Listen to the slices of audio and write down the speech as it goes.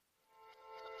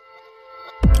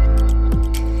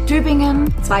Tübingen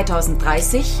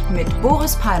 2030 mit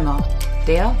Boris Palmer,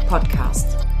 der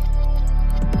Podcast.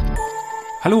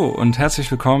 Hallo und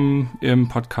herzlich willkommen im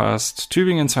Podcast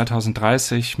Tübingen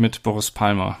 2030 mit Boris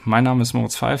Palmer. Mein Name ist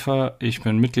Moritz Pfeiffer, ich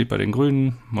bin Mitglied bei den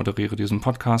Grünen, moderiere diesen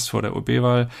Podcast vor der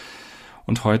OB-Wahl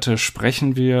und heute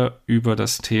sprechen wir über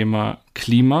das Thema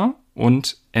Klima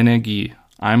und Energie.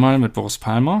 Einmal mit Boris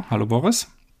Palmer. Hallo Boris.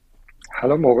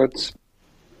 Hallo Moritz.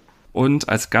 Und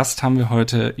als Gast haben wir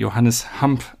heute Johannes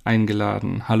Hampp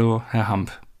eingeladen. Hallo Herr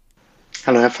Hampp.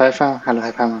 Hallo Herr Pfeiffer, hallo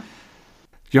Herr Palmer.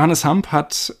 Johannes Hampp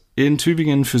hat in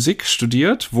Tübingen Physik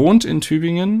studiert, wohnt in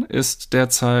Tübingen, ist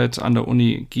derzeit an der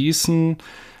Uni Gießen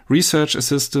Research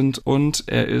Assistant und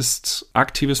er ist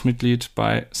aktives Mitglied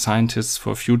bei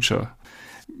ScientistsForFuture.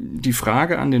 Die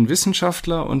Frage an den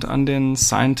Wissenschaftler und an den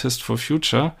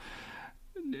ScientistsForFuture: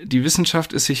 Die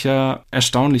Wissenschaft ist sich ja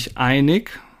erstaunlich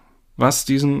einig, was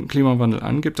diesen Klimawandel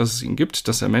angibt, dass es ihn gibt,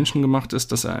 dass er menschengemacht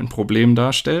ist, dass er ein Problem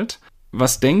darstellt.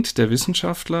 Was denkt der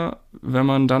Wissenschaftler, wenn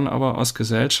man dann aber aus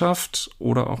Gesellschaft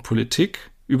oder auch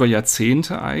Politik über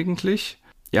Jahrzehnte eigentlich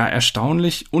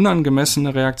erstaunlich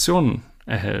unangemessene Reaktionen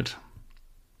erhält?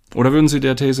 Oder würden Sie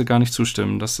der These gar nicht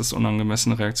zustimmen, dass es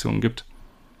unangemessene Reaktionen gibt?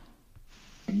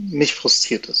 Mich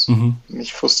frustriert es.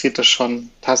 Mich frustriert es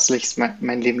schon tatsächlich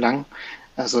mein Leben lang.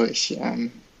 Also ich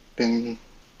bin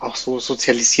auch so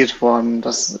sozialisiert worden,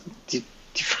 dass die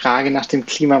Frage nach dem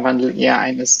Klimawandel eher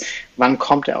ist, wann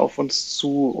kommt er auf uns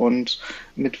zu und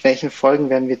mit welchen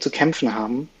Folgen werden wir zu kämpfen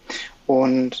haben.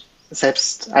 Und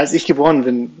selbst als ich geboren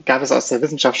bin, gab es aus der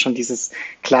Wissenschaft schon dieses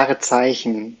klare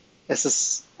Zeichen. Es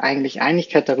ist eigentlich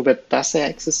Einigkeit darüber, dass er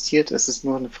existiert. Es ist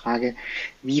nur eine Frage,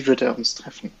 wie wird er uns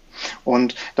treffen?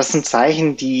 Und das sind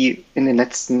Zeichen, die in den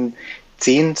letzten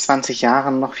 10, 20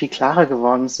 Jahren noch viel klarer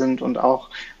geworden sind und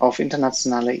auch auf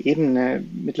internationaler Ebene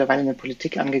mittlerweile in der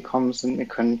Politik angekommen sind. Wir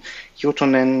können Kyoto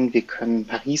nennen, wir können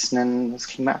Paris nennen, das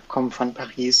Klimaabkommen von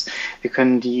Paris, wir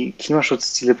können die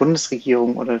Klimaschutzziele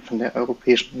Bundesregierung oder von der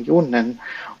Europäischen Union nennen.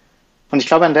 Und ich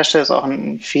glaube, an der Stelle ist auch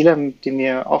ein Fehler, mit dem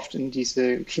wir oft in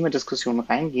diese Klimadiskussion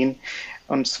reingehen,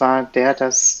 und zwar der,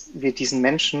 dass wir diesen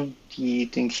Menschen, die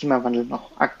den Klimawandel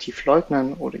noch aktiv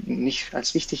leugnen oder ihn nicht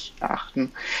als wichtig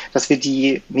erachten, dass wir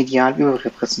die medial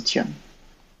überrepräsentieren.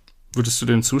 Würdest du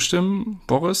dem zustimmen,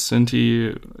 Boris?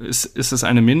 Ist es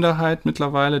eine Minderheit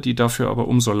mittlerweile, die dafür aber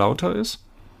umso lauter ist?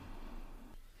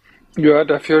 Ja,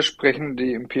 dafür sprechen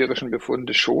die empirischen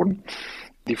Befunde schon.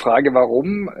 Die Frage,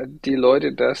 warum die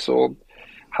Leute da so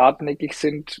hartnäckig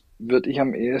sind, würde ich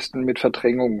am ehesten mit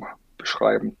Verdrängung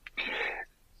beschreiben.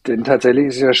 Denn tatsächlich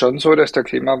ist es ja schon so, dass der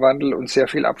Klimawandel uns sehr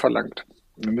viel abverlangt.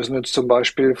 Wir müssen uns zum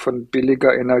Beispiel von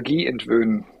billiger Energie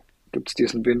entwöhnen. Gibt es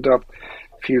diesen Winter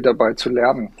viel dabei zu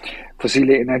lernen.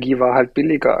 Fossile Energie war halt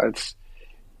billiger als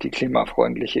die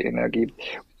klimafreundliche Energie.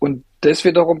 Und das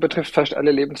wiederum betrifft fast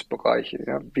alle Lebensbereiche.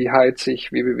 Ja. Wie heize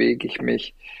ich, wie bewege ich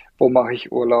mich, wo mache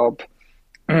ich Urlaub,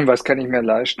 was kann ich mir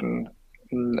leisten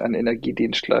an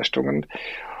Energiedienstleistungen.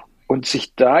 Und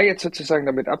sich da jetzt sozusagen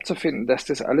damit abzufinden, dass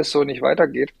das alles so nicht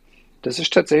weitergeht, das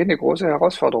ist tatsächlich eine große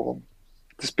Herausforderung.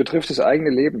 Das betrifft das eigene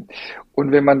Leben.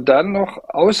 Und wenn man dann noch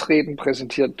Ausreden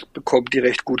präsentiert bekommt, die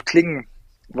recht gut klingen,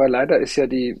 weil leider ist ja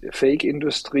die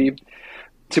Fake-Industrie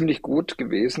ziemlich gut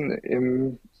gewesen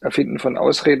im Erfinden von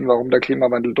Ausreden, warum der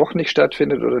Klimawandel doch nicht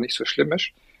stattfindet oder nicht so schlimm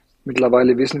ist.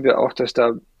 Mittlerweile wissen wir auch, dass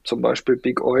da zum Beispiel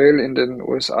Big Oil in den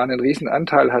USA einen riesen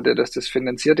Anteil hatte, dass das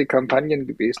finanzierte Kampagnen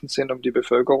gewesen sind, um die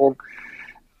Bevölkerung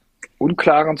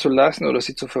unklaren zu lassen oder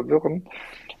sie zu verwirren,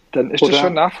 dann ist das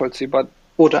schon nachvollziehbar.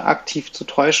 Oder aktiv zu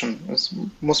täuschen. Das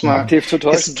muss man, aktiv zu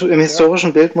täuschen. Im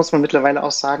historischen Bild muss man mittlerweile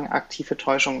auch sagen, aktive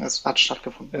Täuschung hat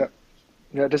stattgefunden.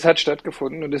 Ja, das hat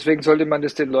stattgefunden und deswegen sollte man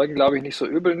das den Leuten, glaube ich, nicht so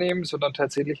übel nehmen, sondern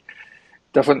tatsächlich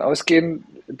davon ausgehen,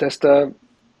 dass da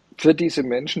für diese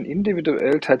Menschen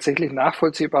individuell tatsächlich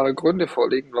nachvollziehbare Gründe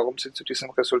vorliegen, warum sie zu diesem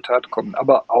Resultat kommen.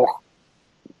 Aber auch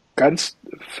ganz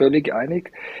völlig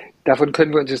einig, davon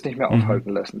können wir uns jetzt nicht mehr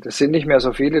aufhalten lassen. Das sind nicht mehr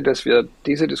so viele, dass wir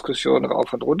diese Diskussion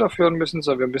rauf und runter führen müssen,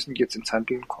 sondern wir müssen jetzt ins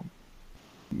Handeln kommen.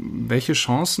 Welche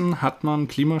Chancen hat man,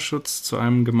 Klimaschutz zu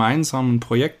einem gemeinsamen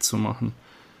Projekt zu machen?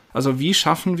 Also wie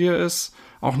schaffen wir es,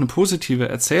 auch eine positive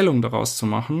Erzählung daraus zu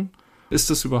machen? Ist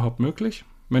es überhaupt möglich?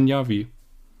 Wenn ja, wie?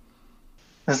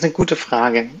 Das ist eine gute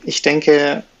Frage. Ich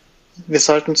denke, wir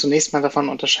sollten zunächst mal davon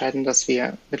unterscheiden, dass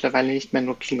wir mittlerweile nicht mehr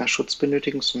nur Klimaschutz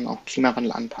benötigen, sondern auch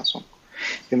Klimawandelanpassung.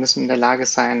 Wir müssen in der Lage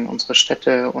sein, unsere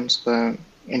Städte, unsere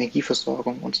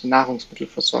Energieversorgung, unsere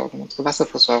Nahrungsmittelversorgung, unsere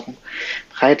Wasserversorgung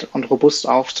breit und robust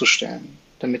aufzustellen,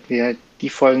 damit wir die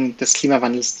Folgen des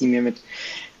Klimawandels, die wir mit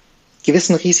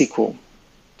gewissem Risiko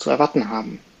zu erwarten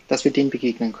haben, dass wir denen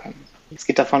begegnen können. Es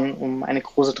geht davon um eine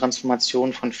große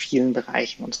Transformation von vielen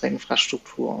Bereichen unserer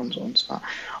Infrastruktur und unserer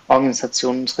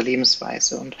Organisation, unserer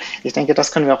Lebensweise. Und ich denke,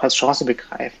 das können wir auch als Chance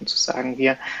begreifen, zu sagen,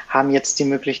 wir haben jetzt die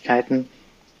Möglichkeiten,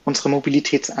 unsere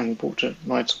Mobilitätsangebote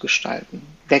neu zu gestalten.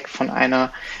 Weg von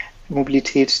einer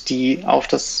Mobilität, die auf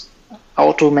das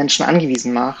Auto Menschen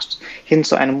angewiesen macht, hin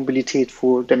zu einer Mobilität,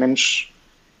 wo der Mensch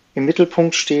im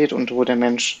Mittelpunkt steht und wo der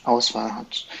Mensch Auswahl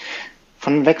hat.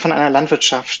 Weg von einer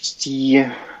Landwirtschaft, die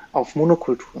auf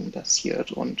Monokulturen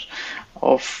basiert und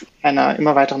auf einer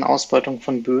immer weiteren Ausbeutung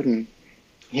von Böden,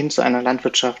 hin zu einer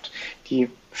Landwirtschaft, die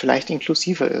vielleicht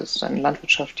inklusiver ist, eine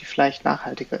Landwirtschaft, die vielleicht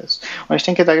nachhaltiger ist. Und ich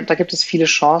denke, da gibt es viele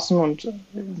Chancen, und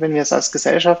wenn wir es als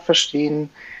Gesellschaft verstehen,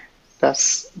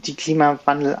 dass die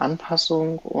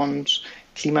Klimawandelanpassung und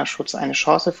Klimaschutz eine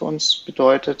Chance für uns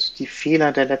bedeutet, die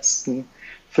Fehler der letzten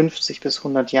 50 bis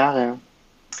 100 Jahre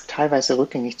teilweise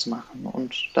rückgängig zu machen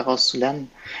und daraus zu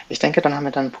lernen. Ich denke, dann haben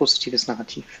wir dann ein positives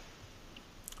Narrativ.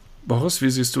 Boris, wie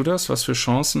siehst du das? Was für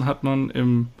Chancen hat man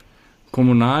im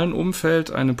kommunalen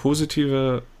Umfeld, eine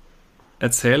positive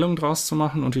Erzählung draus zu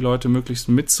machen und die Leute möglichst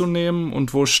mitzunehmen?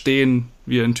 Und wo stehen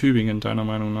wir in Tübingen, deiner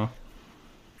Meinung nach?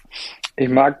 Ich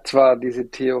mag zwar diese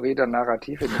Theorie der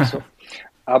Narrative nicht so,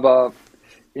 aber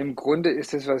im Grunde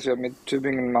ist es, was wir mit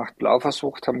Tübingen macht blau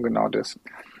versucht haben, genau das.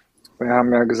 Wir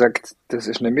haben ja gesagt, das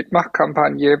ist eine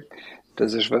Mitmachkampagne,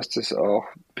 das ist was, das auch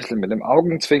ein bisschen mit dem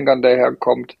Augenzwinkern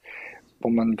daherkommt, wo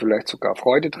man vielleicht sogar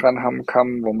Freude dran haben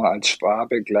kann, wo man als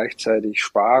Schwabe gleichzeitig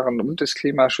sparen und das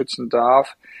Klima schützen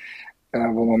darf,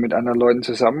 wo man mit anderen Leuten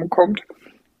zusammenkommt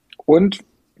und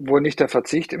wo nicht der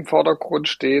Verzicht im Vordergrund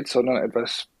steht, sondern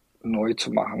etwas neu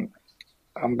zu machen.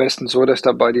 Am besten so, dass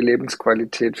dabei die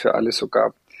Lebensqualität für alle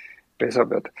sogar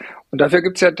besser wird. Und dafür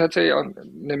gibt es ja tatsächlich auch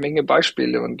eine Menge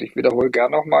Beispiele, und ich wiederhole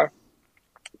gern nochmal,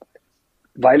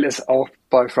 weil es auch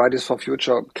bei Fridays for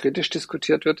Future kritisch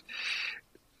diskutiert wird,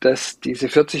 dass diese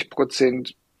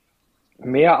 40%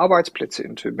 mehr Arbeitsplätze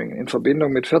in Tübingen in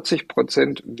Verbindung mit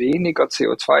 40% weniger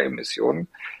CO2-Emissionen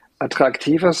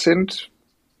attraktiver sind,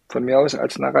 von mir aus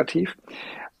als Narrativ,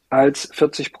 als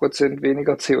 40%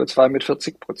 weniger CO2 mit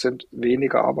 40%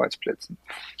 weniger Arbeitsplätzen.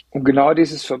 Und genau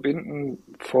dieses Verbinden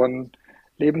von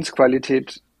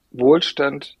Lebensqualität,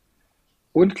 Wohlstand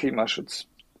und Klimaschutz,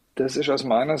 das ist aus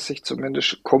meiner Sicht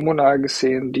zumindest kommunal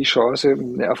gesehen die Chance,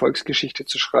 eine Erfolgsgeschichte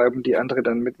zu schreiben, die andere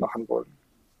dann mitmachen wollen.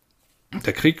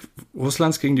 Der Krieg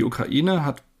Russlands gegen die Ukraine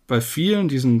hat bei vielen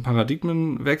diesen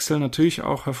Paradigmenwechsel natürlich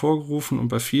auch hervorgerufen und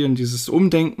bei vielen dieses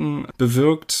Umdenken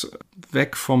bewirkt.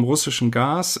 Weg vom russischen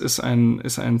Gas ist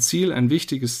ein Ziel, ein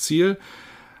wichtiges Ziel.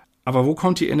 Aber wo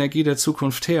kommt die Energie der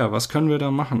Zukunft her? Was können wir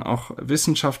da machen? Auch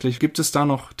wissenschaftlich, gibt es da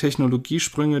noch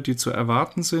Technologiesprünge, die zu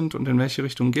erwarten sind, und in welche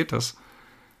Richtung geht das?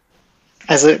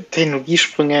 Also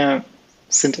Technologiesprünge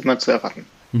sind immer zu erwarten.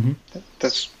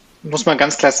 Das muss man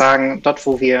ganz klar sagen. Dort,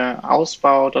 wo wir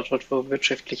Ausbau, dort, wo wir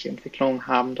wirtschaftliche Entwicklung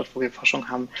haben, dort, wo wir Forschung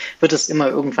haben, wird es immer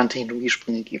irgendwann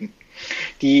Technologiesprünge geben.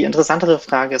 Die interessantere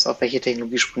Frage ist, auf welche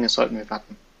Technologiesprünge sollten wir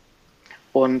warten?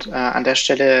 Und an der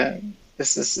Stelle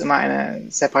ist es immer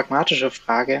eine sehr pragmatische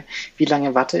Frage, wie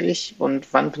lange warte ich und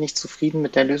wann bin ich zufrieden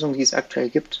mit der Lösung, die es aktuell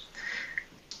gibt?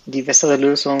 Die bessere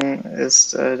Lösung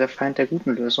ist der Feind der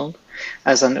guten Lösung.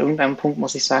 Also an irgendeinem Punkt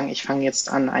muss ich sagen, ich fange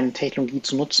jetzt an, eine Technologie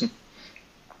zu nutzen.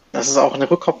 Das ist auch eine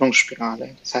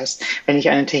Rückkopplungsspirale. Das heißt, wenn ich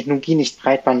eine Technologie nicht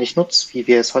breitbandig nutze, wie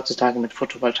wir es heutzutage mit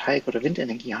Photovoltaik oder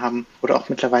Windenergie haben oder auch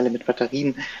mittlerweile mit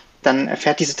Batterien, dann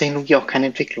erfährt diese Technologie auch keine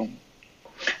Entwicklung.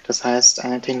 Das heißt,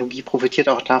 eine Technologie profitiert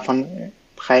auch davon,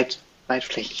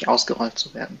 breitflächig ausgerollt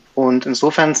zu werden. Und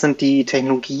insofern sind die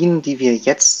Technologien, die wir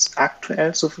jetzt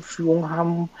aktuell zur Verfügung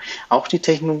haben, auch die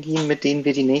Technologien, mit denen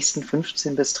wir die nächsten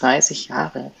 15 bis 30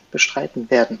 Jahre bestreiten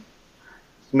werden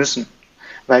müssen,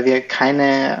 weil wir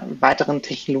keine weiteren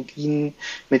Technologien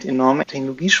mit enormen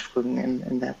Technologiesprüngen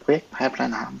in der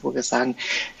Projektpipeline haben, wo wir sagen,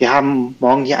 wir haben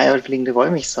morgen die eierlegende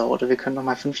Wollmilchsau oder wir können noch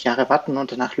mal 5 Jahre warten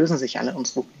und danach lösen sich alle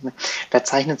unsere Probleme. Da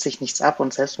zeichnet sich nichts ab,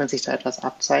 und selbst wenn sich da etwas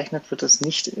abzeichnet, wird es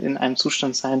nicht in einem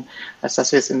Zustand sein, als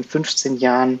dass wir es in 15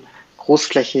 Jahren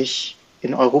großflächig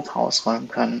in Europa ausrollen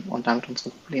können und damit unsere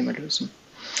Probleme lösen.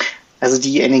 Also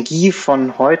die Energie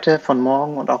von heute, von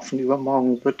morgen und auch von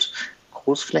übermorgen wird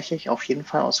großflächig auf jeden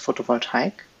Fall aus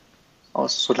Photovoltaik,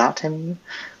 aus Solarthermie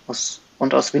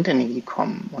und aus Windenergie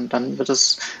kommen. Und dann wird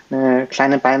es eine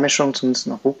kleine Beimischung, zumindest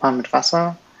in Europa, mit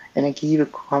Wasserenergie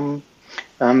bekommen.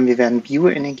 Wir werden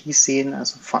Bioenergie sehen,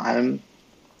 also vor allem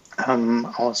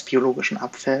aus biologischen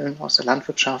Abfällen, aus der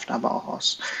Landwirtschaft, aber auch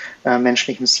aus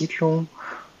menschlichen Siedlungen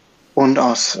und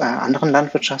aus anderen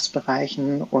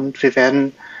Landwirtschaftsbereichen. Und wir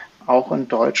werden auch in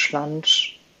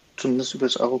Deutschland zumindest über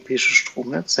das europäische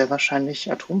Stromnetz, sehr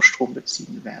wahrscheinlich Atomstrom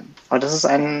beziehen werden. Aber das ist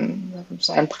ein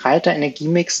breiter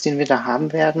Energiemix, den wir da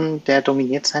haben werden, der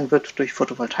dominiert sein wird durch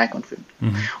Photovoltaik und Wind.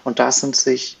 Und da sind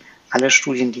sich alle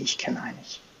Studien, die ich kenne,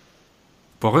 einig.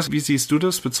 Boris, wie siehst du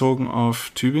das bezogen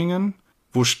auf Tübingen?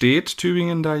 Wo steht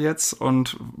Tübingen da jetzt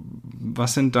und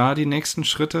was sind da die nächsten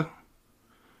Schritte?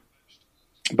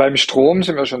 Beim Strom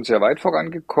sind wir schon sehr weit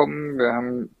vorangekommen. Wir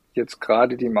haben jetzt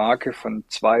gerade die Marke von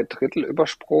 2/3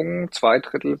 übersprungen.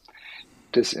 2/3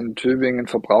 des in Tübingen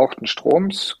verbrauchten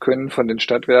Stroms können von den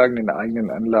Stadtwerken in eigenen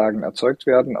Anlagen erzeugt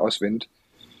werden aus Wind,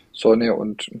 Sonne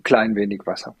und ein klein wenig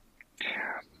Wasser.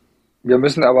 Wir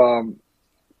müssen aber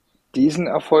diesen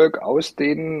Erfolg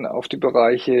ausdehnen auf die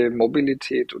Bereiche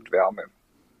Mobilität und Wärme.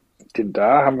 Denn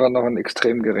da haben wir noch einen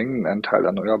extrem geringen Anteil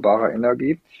erneuerbarer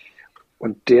Energie.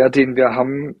 Und der, den wir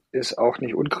haben, ist auch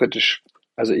nicht unkritisch.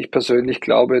 Also ich persönlich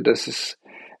glaube, dass es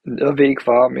ein Irrweg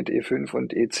war, mit E5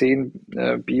 und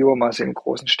E10 Biomasse im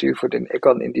großen Stil von den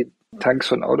Äckern in die Tanks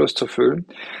von Autos zu füllen.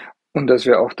 Und dass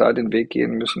wir auch da den Weg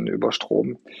gehen müssen über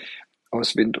Strom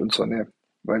aus Wind und Sonne,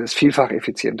 weil es vielfach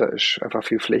effizienter ist, einfach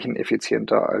viel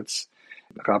flächeneffizienter als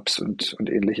Raps und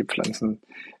ähnliche Pflanzen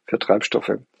für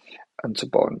Treibstoffe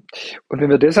anzubauen. Und wenn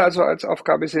wir das also als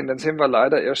Aufgabe sehen, dann sind wir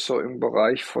leider erst so im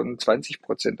Bereich von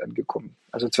 20% angekommen.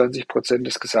 Also 20%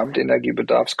 des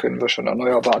Gesamtenergiebedarfs können wir schon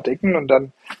erneuerbar decken und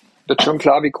dann wird schon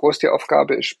klar, wie groß die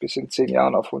Aufgabe ist, bis in 10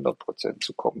 Jahren auf 100%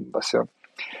 zu kommen, was ja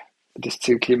das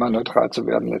Ziel, klimaneutral zu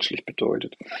werden, letztlich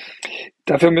bedeutet.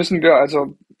 Dafür müssen wir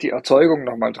also die Erzeugung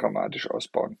nochmal dramatisch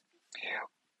ausbauen.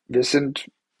 Wir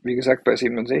sind, wie gesagt, bei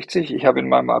 67. Ich habe in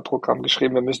meinem Wahlprogramm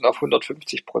geschrieben, wir müssen auf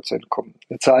 150% kommen.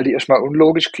 Eine Zahl, die erstmal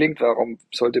unlogisch klingt. Warum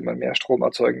sollte man mehr Strom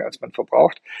erzeugen, als man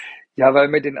verbraucht? Ja, weil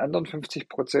mit den anderen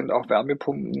 50% auch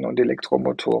Wärmepumpen und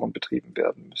Elektromotoren betrieben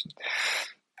werden müssen.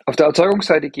 Auf der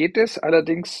Erzeugungsseite geht es,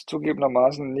 allerdings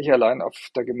zugegebenermaßen nicht allein auf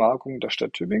der Gemarkung der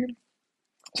Stadt Tübingen,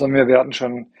 sondern wir werden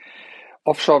schon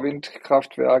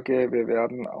Offshore-Windkraftwerke, wir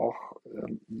werden auch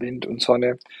Wind und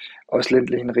Sonne aus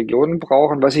ländlichen Regionen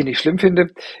brauchen, was ich nicht schlimm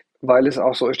finde, weil es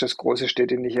auch so ist, dass große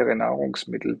Städte nicht ihre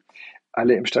Nahrungsmittel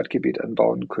alle im Stadtgebiet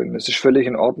anbauen können. Es ist völlig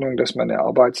in Ordnung, dass man eine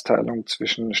Arbeitsteilung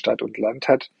zwischen Stadt und Land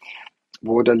hat,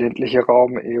 wo der ländliche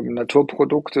Raum eben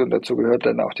Naturprodukte, und dazu gehört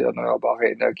dann auch die erneuerbare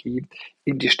Energie,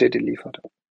 in die Städte liefert.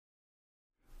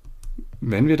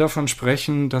 Wenn wir davon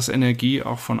sprechen, dass Energie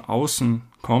auch von außen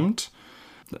kommt,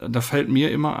 da fällt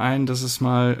mir immer ein, dass es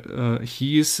mal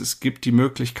hieß, es gibt die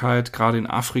Möglichkeit, gerade in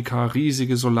Afrika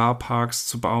riesige Solarparks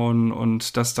zu bauen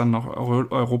und dass dann nach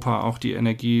Europa auch die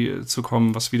Energie zu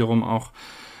kommen, was wiederum auch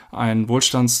ein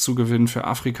Wohlstandszugewinn für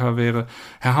Afrika wäre.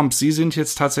 Herr Hampp, Sie sind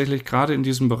jetzt tatsächlich gerade in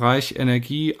diesem Bereich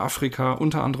Energie, Afrika,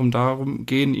 unter anderem darum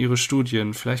gehen Ihre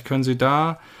Studien. Vielleicht können Sie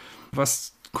da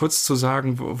was kurz zu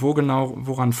sagen,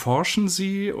 woran forschen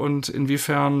Sie und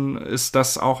inwiefern ist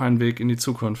das auch ein Weg in die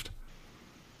Zukunft?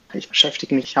 Ich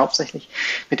beschäftige mich hauptsächlich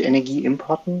mit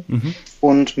Energieimporten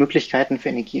und Möglichkeiten für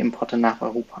Energieimporte nach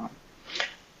Europa.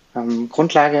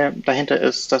 Grundlage dahinter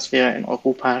ist, dass wir in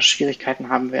Europa Schwierigkeiten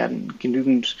haben werden,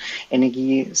 genügend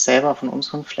Energie selber von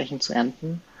unseren Flächen zu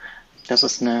ernten. Das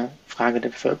ist eine Frage der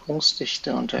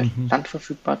Bevölkerungsdichte und der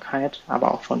Landverfügbarkeit,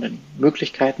 aber auch von den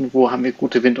Möglichkeiten, wo haben wir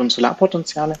gute Wind- und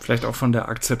Solarpotenziale. Vielleicht auch von der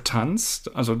Akzeptanz,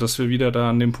 also dass wir wieder da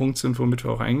an dem Punkt sind, womit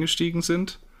wir auch eingestiegen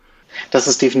sind. Das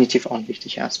ist definitiv auch ein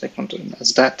wichtiger Aspekt. Und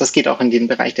also das geht auch in den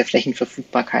Bereich der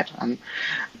Flächenverfügbarkeit an.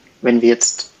 Wenn wir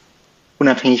jetzt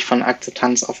unabhängig von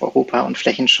Akzeptanz auf Europa und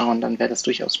Flächen schauen, dann wäre das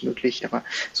durchaus möglich. Aber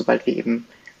sobald wir eben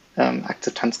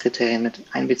Akzeptanzkriterien mit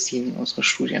einbeziehen in unsere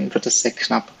Studien, wird es sehr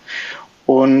knapp.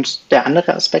 Und der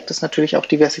andere Aspekt ist natürlich auch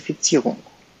Diversifizierung.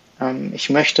 Ich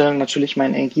möchte natürlich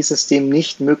mein Energiesystem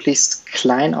nicht möglichst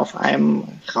klein auf einem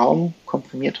Raum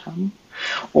komprimiert haben,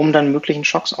 um dann möglichen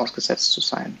Schocks ausgesetzt zu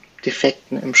sein.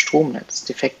 Defekten im Stromnetz,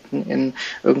 Defekten in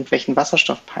irgendwelchen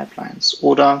Wasserstoffpipelines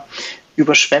oder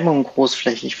Überschwemmungen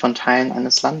großflächig von Teilen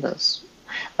eines Landes.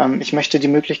 Ich möchte die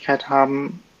Möglichkeit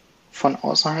haben, von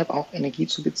außerhalb auch Energie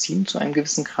zu beziehen zu einem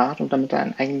gewissen Grad und damit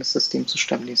ein eigenes System zu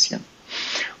stabilisieren.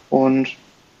 Und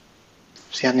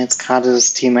Sie hatten jetzt gerade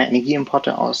das Thema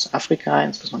Energieimporte aus Afrika,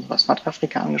 insbesondere aus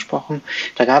Nordafrika, angesprochen.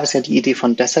 Da gab es ja die Idee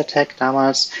von Desertec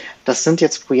damals. Das sind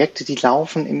jetzt Projekte, die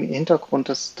laufen im Hintergrund.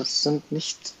 Das sind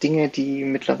nicht Dinge, die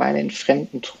mittlerweile in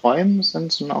fremden Träumen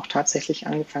sind, sondern auch tatsächlich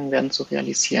angefangen werden zu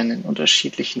realisieren in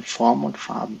unterschiedlichen Formen und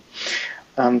Farben.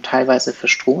 Teilweise für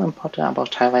Stromimporte, aber auch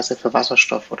teilweise für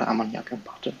Wasserstoff- oder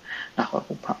Ammoniakimporte nach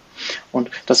Europa. Und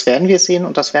das werden wir sehen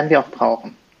und das werden wir auch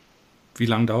brauchen. Wie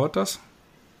lange dauert das?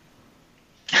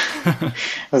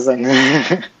 Das ist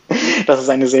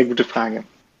eine sehr gute Frage.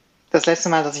 Das letzte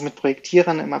Mal, dass ich mit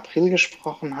Projektierern im April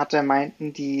gesprochen hatte,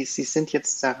 meinten die, sie sind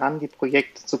jetzt daran, die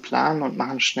Projekte zu planen und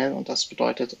machen schnell. Und das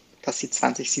bedeutet, dass sie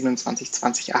 2027,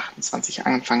 2028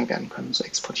 angefangen werden können zu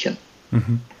exportieren.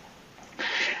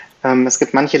 Es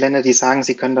gibt manche Länder, die sagen,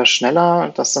 sie können das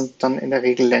schneller. Das sind dann in der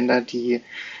Regel Länder, die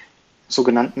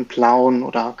sogenannten blauen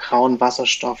oder grauen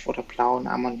Wasserstoff oder blauen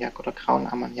Ammoniak oder grauen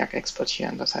Ammoniak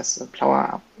exportieren. Das heißt,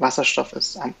 blauer Wasserstoff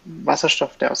ist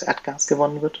Wasserstoff, der aus Erdgas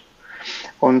gewonnen wird.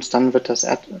 Und dann wird das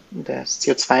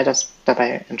CO2, das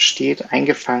dabei entsteht,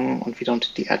 eingefangen und wieder unter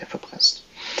die Erde verpresst.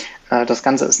 Das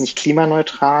Ganze ist nicht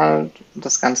klimaneutral,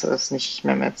 das Ganze ist nicht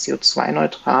mehr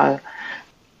CO2-neutral.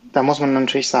 Da muss man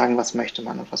natürlich sagen, was möchte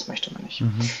man und was möchte man nicht.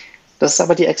 Das ist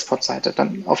aber die Exportseite.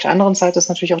 Dann auf der anderen Seite ist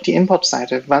natürlich auch die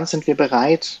Importseite. Wann sind wir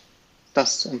bereit,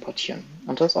 das zu importieren?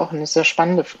 Und das ist auch eine sehr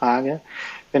spannende Frage,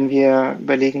 wenn wir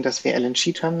überlegen, dass wir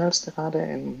LNG-Terminals gerade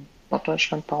in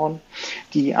Norddeutschland bauen,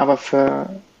 die aber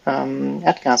für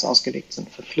Erdgas ausgelegt sind,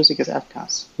 für flüssiges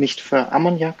Erdgas, nicht für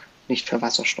Ammoniak, nicht für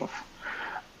Wasserstoff.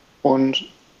 Und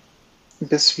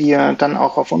bis wir dann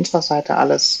auch auf unserer Seite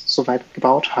alles so weit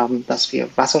gebaut haben, dass wir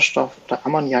Wasserstoff oder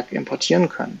Ammoniak importieren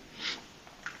können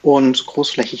und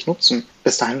großflächig nutzen,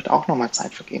 bis dahin wird auch nochmal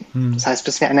Zeit vergehen. Das heißt,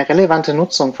 bis wir eine relevante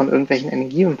Nutzung von irgendwelchen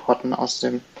Energieimporten aus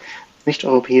dem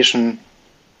nicht-europäischen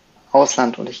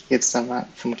Ausland, und ich gehe jetzt da mal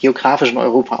vom geografischen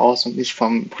Europa aus und nicht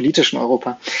vom politischen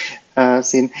Europa,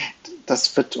 sehen,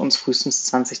 das wird uns frühestens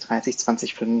 2030,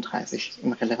 2035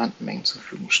 in relevanten Mengen zur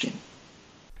Verfügung stehen.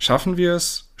 Schaffen wir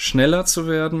es, schneller zu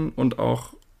werden und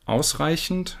auch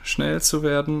ausreichend schnell zu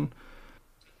werden?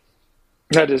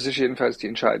 Ja, das ist jedenfalls die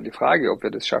entscheidende Frage, ob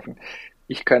wir das schaffen.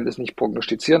 Ich kann das nicht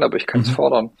prognostizieren, aber ich kann es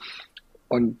fordern.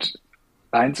 Und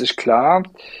eins ist klar,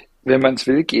 wenn man es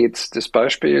will, geht's. Das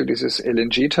Beispiel dieses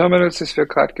LNG-Terminals, das wir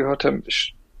gerade gehört haben,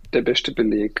 ist der beste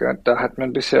Beleg. Da hat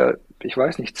man bisher, ich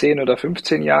weiß nicht, 10 oder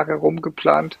 15 Jahre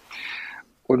rumgeplant.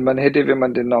 Und man hätte, wenn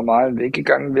man den normalen Weg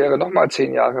gegangen wäre, nochmal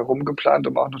 10 Jahre rumgeplant,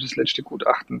 um auch noch das letzte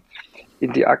Gutachten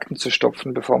in die Akten zu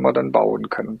stopfen, bevor man dann bauen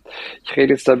kann. Ich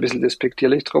rede jetzt da ein bisschen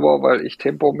despektierlich drüber, weil ich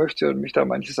Tempo möchte und mich da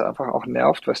manches einfach auch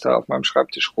nervt, was da auf meinem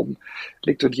Schreibtisch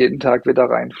rumliegt und jeden Tag wieder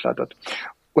reinflattert.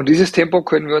 Und dieses Tempo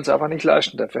können wir uns einfach nicht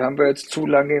leisten. Dafür haben wir jetzt zu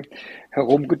lange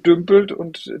herumgedümpelt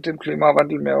und dem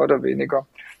Klimawandel mehr oder weniger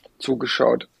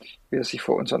zugeschaut, wie er sich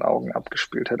vor unseren Augen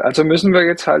abgespielt hat. Also müssen wir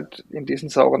jetzt halt in diesen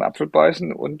sauren Apfel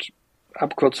beißen und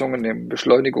Abkürzungen nehmen,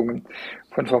 Beschleunigungen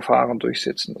von Verfahren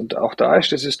durchsetzen. Und auch da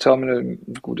ist dieses Terminal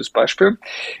ein gutes Beispiel.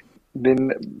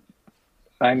 Wenn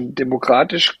ein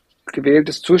demokratisch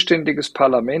gewähltes, zuständiges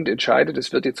Parlament entscheidet,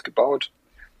 es wird jetzt gebaut,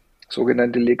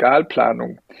 sogenannte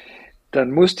Legalplanung,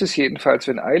 dann muss das jedenfalls,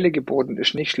 wenn Eile geboten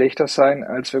ist, nicht schlechter sein,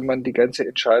 als wenn man die ganze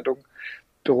Entscheidung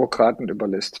Bürokraten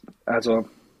überlässt. Also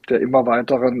der immer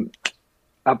weiteren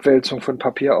Abwälzung von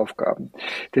Papieraufgaben.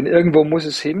 Denn irgendwo muss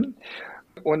es hin.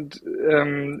 Und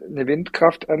eine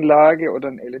Windkraftanlage oder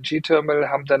ein LNG-Terminal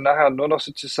haben dann nachher nur noch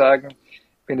sozusagen,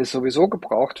 wenn es sowieso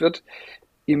gebraucht wird,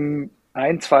 im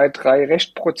 1, 2, 3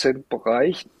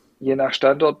 Restprozentbereich, je nach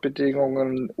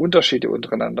Standortbedingungen, Unterschiede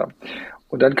untereinander.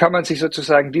 Und dann kann man sich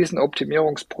sozusagen diesen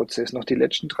Optimierungsprozess, noch die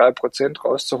letzten 3%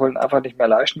 rauszuholen, einfach nicht mehr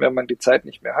leisten, wenn man die Zeit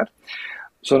nicht mehr hat,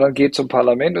 sondern geht zum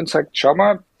Parlament und sagt, schau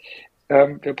mal,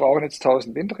 wir brauchen jetzt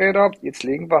 1000 Windräder, jetzt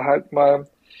legen wir halt mal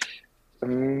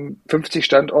 50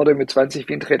 Standorte mit 20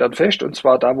 Windrädern fest, und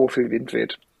zwar da, wo viel Wind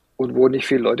weht und wo nicht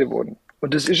viele Leute wohnen.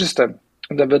 Und das ist es dann.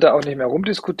 Und dann wird da auch nicht mehr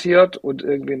rumdiskutiert und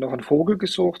irgendwie noch ein Vogel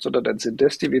gesucht, sondern dann sind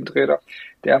das die Windräder,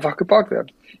 die einfach gebaut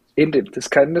werden. Ende. Das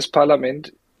kann das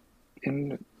Parlament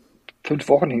in 5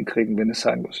 Wochen hinkriegen, wenn es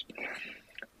sein muss.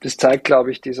 Das zeigt, glaube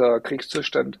ich, dieser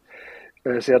Kriegszustand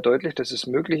sehr deutlich, dass es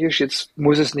möglich ist. Jetzt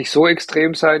muss es nicht so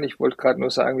extrem sein. Ich wollte gerade nur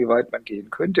sagen, wie weit man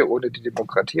gehen könnte, ohne die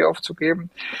Demokratie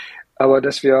aufzugeben. Aber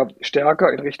dass wir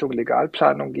stärker in Richtung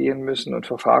Legalplanung gehen müssen und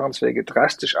Verfahrenswege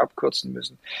drastisch abkürzen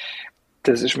müssen,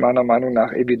 das ist meiner Meinung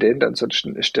nach evident.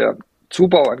 Ansonsten ist der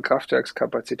Zubau an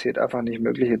Kraftwerkskapazität einfach nicht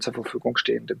möglich in zur Verfügung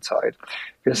stehenden Zeit.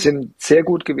 Wir sind sehr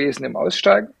gut gewesen im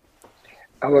Aussteigen,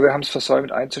 aber wir haben es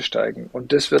versäumt einzusteigen.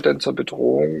 Und das wird dann zur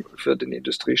Bedrohung für den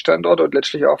Industriestandort und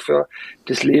letztlich auch für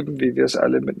das Leben, wie wir es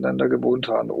alle miteinander gewohnt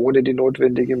haben. Ohne die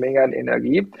notwendige Menge an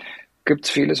Energie gibt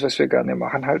es vieles, was wir gerne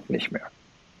machen, halt nicht mehr.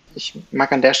 Ich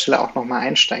mag an der Stelle auch nochmal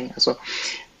einsteigen. Also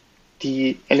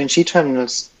die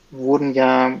LNG-Terminals wurden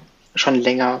ja schon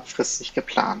längerfristig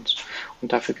geplant.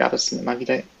 Und dafür gab es dann immer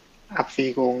wieder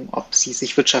Abwägungen, ob sie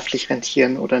sich wirtschaftlich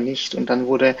rentieren oder nicht. Und dann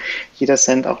wurde jeder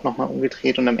Cent auch nochmal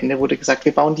umgedreht. Und am Ende wurde gesagt,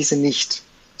 wir bauen diese nicht.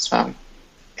 Das war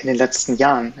in den letzten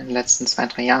Jahren, in den letzten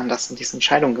 2-3 Jahren, dass diese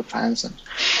Entscheidungen gefallen sind.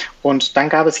 Und dann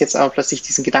gab es jetzt aber plötzlich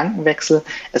diesen Gedankenwechsel.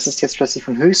 Es ist jetzt plötzlich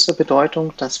von höchster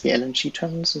Bedeutung, dass wir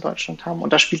LNG-Terminals in Deutschland haben.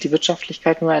 Und da spielt die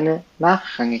Wirtschaftlichkeit nur eine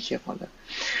nachrangige Rolle.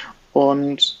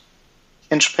 Und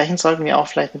entsprechend sollten wir auch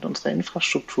vielleicht mit unserer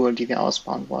Infrastruktur, die wir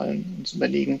ausbauen wollen, uns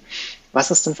überlegen, was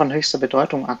ist denn von höchster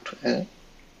Bedeutung aktuell?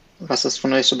 Was ist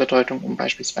von höchster Bedeutung, um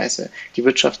beispielsweise die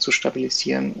Wirtschaft zu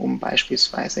stabilisieren, um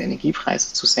beispielsweise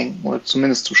Energiepreise zu senken oder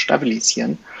zumindest zu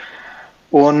stabilisieren?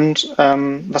 Und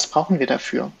was brauchen wir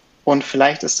dafür? Und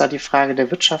vielleicht ist da die Frage der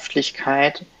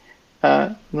Wirtschaftlichkeit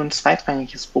nur ein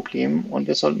zweitrangiges Problem. Und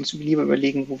wir sollten uns lieber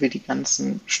überlegen, wo wir die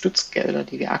ganzen Stützgelder,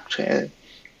 die wir aktuell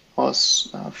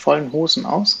aus vollen Hosen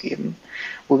ausgeben,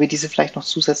 wo wir diese vielleicht noch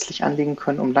zusätzlich anlegen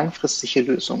können, um langfristige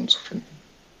Lösungen zu finden.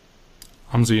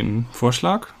 Haben Sie einen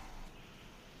Vorschlag?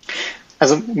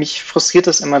 Also mich frustriert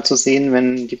es immer zu sehen,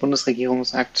 wenn die Bundesregierung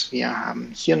sagt, wir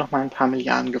haben hier nochmal ein paar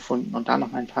Milliarden gefunden und da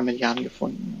nochmal ein paar Milliarden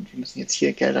gefunden und wir müssen jetzt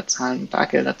hier Gelder zahlen und da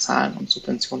Gelder zahlen und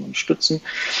Subventionen unterstützen.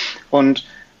 Und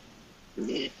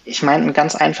ich meine, ein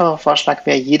ganz einfacher Vorschlag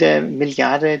wäre, jede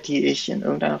Milliarde, die ich in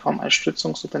irgendeiner Form als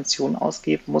Stützung, Subvention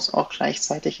ausgebe, muss auch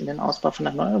gleichzeitig in den Ausbau von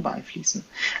Erneuerbaren fließen.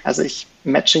 Also ich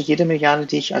matche jede Milliarde,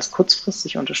 die ich als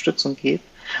kurzfristige Unterstützung gebe,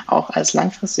 auch als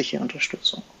langfristige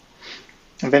Unterstützung.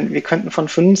 Wir könnten von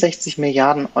 65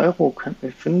 Milliarden Euro, könnten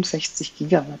wir 65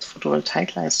 Gigawatt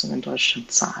Photovoltaikleistung in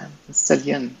Deutschland zahlen,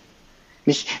 installieren.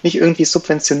 Nicht irgendwie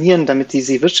subventionieren, damit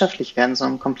sie wirtschaftlich werden,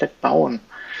 sondern komplett bauen.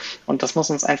 Und das muss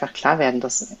uns einfach klar werden,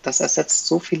 das ersetzt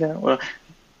so viele oder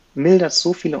mildert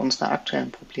so viele unserer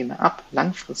aktuellen Probleme ab,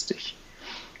 langfristig.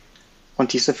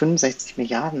 Und diese 65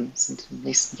 Milliarden sind in den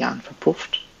nächsten Jahren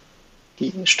verpufft.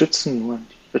 Die stützen nur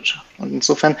die Wirtschaft. Und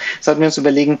insofern sollten wir uns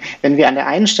überlegen, wenn wir an der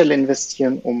einen Stelle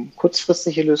investieren, um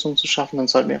kurzfristige Lösungen zu schaffen, dann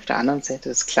sollten wir auf der anderen Seite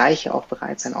das Gleiche auch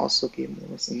bereit sein auszugeben,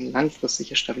 um es in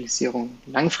langfristige Stabilisierung,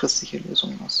 langfristige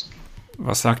Lösungen auszugeben.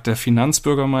 Was sagt der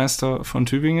Finanzbürgermeister von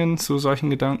Tübingen zu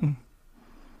solchen Gedanken?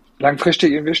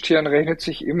 Langfristig investieren rechnet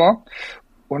sich immer.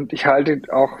 Und ich halte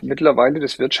auch mittlerweile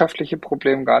das wirtschaftliche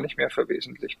Problem gar nicht mehr für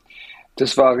wesentlich.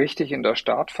 Das war richtig in der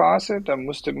Startphase. Da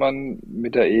musste man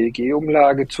mit der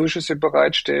EEG-Umlage Zuschüsse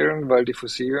bereitstellen, weil die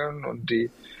fossilen und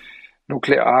die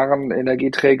nuklearen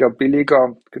Energieträger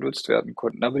billiger genutzt werden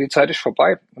konnten. Aber die Zeit ist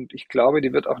vorbei und ich glaube,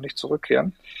 die wird auch nicht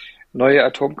zurückkehren. Neue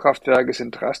Atomkraftwerke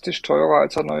sind drastisch teurer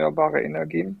als erneuerbare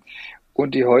Energien.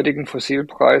 Und die heutigen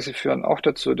Fossilpreise führen auch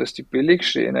dazu, dass die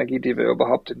billigste Energie, die wir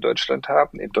überhaupt in Deutschland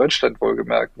haben, in Deutschland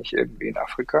wohlgemerkt, nicht irgendwie in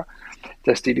Afrika,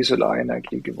 dass die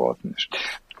Solarenergie geworden ist.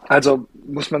 Also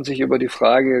muss man sich über die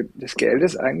Frage des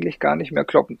Geldes eigentlich gar nicht mehr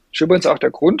kloppen. Das ist übrigens auch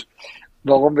der Grund,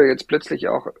 warum wir jetzt plötzlich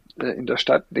auch in der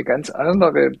Stadt eine ganz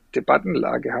andere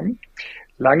Debattenlage haben.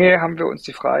 Lange haben wir uns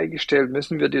die Frage gestellt,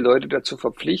 müssen wir die Leute dazu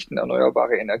verpflichten,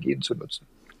 erneuerbare Energien zu nutzen?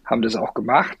 Haben das auch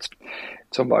gemacht,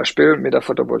 zum Beispiel mit der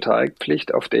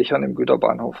Photovoltaikpflicht auf Dächern im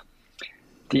Güterbahnhof,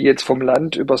 die jetzt vom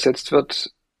Land übersetzt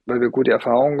wird, weil wir gute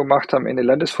Erfahrungen gemacht haben, in eine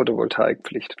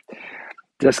Landesphotovoltaikpflicht.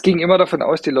 Das ging immer davon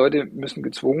aus, die Leute müssen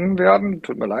gezwungen werden,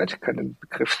 tut mir leid, ich kann den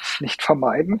Begriff nicht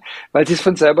vermeiden, weil sie es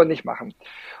von selber nicht machen.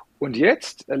 Und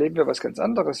jetzt erleben wir was ganz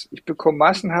anderes. Ich bekomme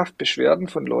massenhaft Beschwerden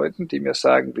von Leuten, die mir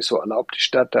sagen, wieso erlaubt die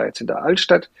Stadt da jetzt in der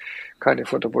Altstadt keine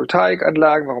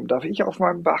Photovoltaikanlagen? Warum darf ich auf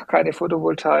meinem Dach keine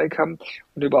Photovoltaik haben?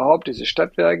 Und überhaupt diese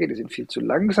Stadtwerke, die sind viel zu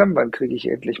langsam. Wann kriege ich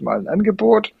endlich mal ein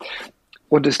Angebot?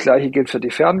 Und das Gleiche gilt für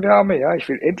die Fernwärme. Ja, ich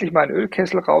will endlich meinen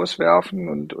Ölkessel rauswerfen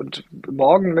und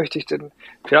morgen möchte ich den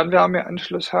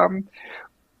Fernwärmeanschluss haben.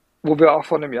 Wo wir auch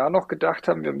vor einem Jahr noch gedacht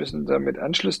haben, wir müssen da mit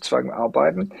Anschlusszwang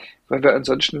arbeiten, weil wir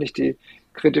ansonsten nicht die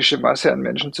kritische Masse an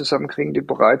Menschen zusammenkriegen, die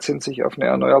bereit sind, sich auf eine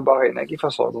erneuerbare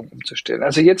Energieversorgung umzustellen.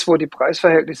 Also jetzt, wo die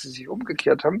Preisverhältnisse sich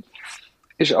umgekehrt haben,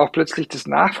 ist auch plötzlich das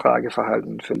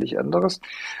Nachfrageverhalten völlig anderes.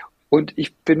 Und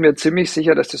ich bin mir ziemlich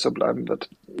sicher, dass das so bleiben wird.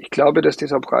 Ich glaube, dass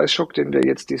dieser Preisschock, den wir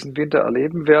jetzt diesen Winter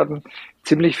erleben werden,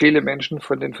 ziemlich viele Menschen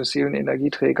von den fossilen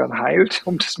Energieträgern heilt,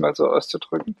 um das mal so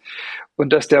auszudrücken.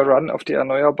 Und dass der Run auf die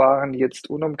Erneuerbaren jetzt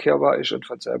unumkehrbar ist und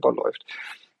von selber läuft.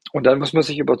 Und dann muss man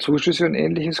sich über Zuschüsse und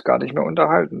Ähnliches gar nicht mehr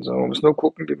unterhalten, sondern man muss nur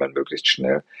gucken, wie man möglichst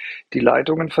schnell die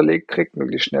Leitungen verlegt kriegt,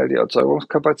 möglichst schnell die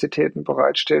Erzeugungskapazitäten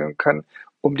bereitstellen kann,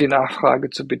 um die Nachfrage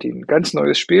zu bedienen. Ganz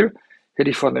neues Spiel. Hätte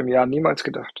ich vor einem Jahr niemals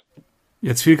gedacht.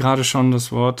 Jetzt fiel gerade schon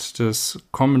das Wort des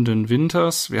kommenden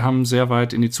Winters. Wir haben sehr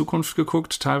weit in die Zukunft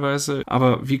geguckt teilweise.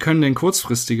 Aber wie können denn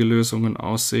kurzfristige Lösungen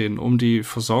aussehen, um die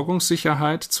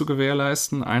Versorgungssicherheit zu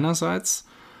gewährleisten einerseits,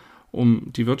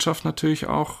 um die Wirtschaft natürlich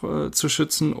auch zu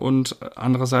schützen und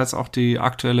andererseits auch die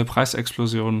aktuelle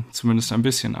Preisexplosion zumindest ein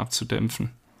bisschen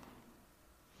abzudämpfen?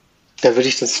 Da würde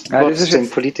ich das Wort dem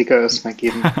Politiker erstmal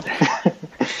geben.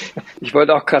 Ich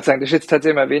wollte auch gerade sagen, das ist jetzt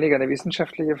tatsächlich mal weniger eine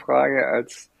wissenschaftliche Frage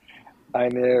als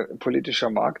eine politische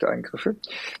Markteingriffe.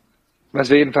 Was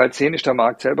wir jedenfalls sehen, ist, der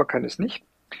Markt selber kann es nicht.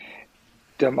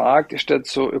 Der Markt ist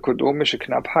dazu, ökonomische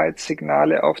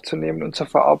Knappheitssignale aufzunehmen und zu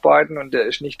verarbeiten, und der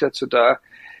ist nicht dazu da,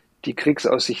 die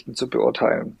Kriegsaussichten zu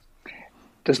beurteilen.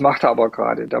 Das macht er aber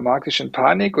gerade. Der Markt ist in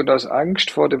Panik, und aus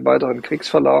Angst vor dem weiteren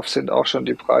Kriegsverlauf sind auch schon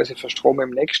die Preise für Strom im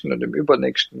nächsten und im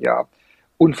übernächsten Jahr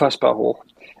unfassbar hoch,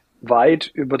 weit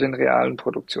über den realen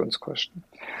Produktionskosten.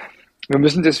 Wir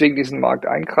müssen deswegen diesen Markt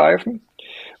eingreifen,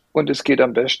 und es geht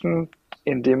am besten,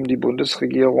 indem die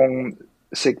Bundesregierung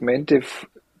Segmente,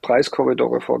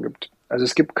 Preiskorridore vorgibt. Also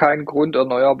es gibt keinen Grund,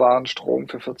 erneuerbaren Strom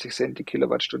für 40 Cent die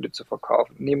Kilowattstunde zu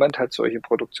verkaufen. Niemand hat solche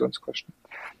Produktionskosten.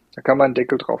 Da kann man einen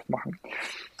Deckel drauf machen.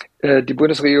 Die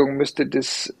Bundesregierung müsste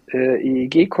das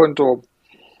EEG-Konto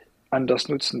anders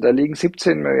nutzen. Da liegen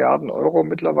 17 Milliarden Euro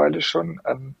mittlerweile schon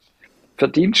an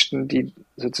Verdiensten, die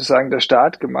sozusagen der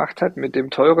Staat gemacht hat mit dem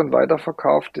teuren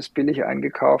Weiterverkauf des billig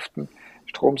eingekauften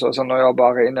Stroms aus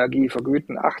erneuerbarer Energie.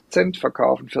 Vergüten 8 Cent,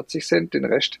 verkaufen 40 Cent, den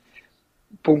Rest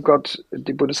bunkert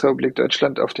die Bundesrepublik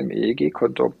Deutschland auf dem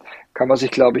EEG-Konto. Kann man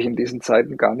sich, glaube ich, in diesen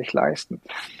Zeiten gar nicht leisten.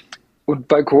 Und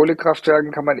bei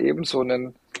Kohlekraftwerken kann man ebenso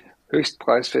einen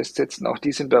Höchstpreis festsetzen. Auch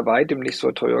die sind bei weitem nicht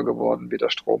so teuer geworden wie der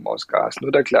Strom aus Gas.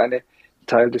 Nur der kleine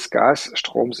Teil des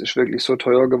Gasstroms ist wirklich so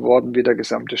teuer geworden wie der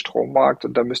gesamte Strommarkt,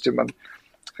 und da müsste man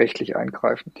rechtlich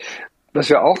eingreifen. Was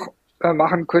wir auch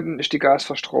machen können, ist die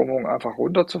Gasverstromung einfach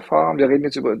runterzufahren. Wir reden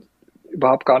jetzt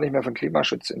überhaupt gar nicht mehr von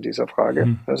Klimaschutz in dieser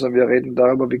Frage. Also wir reden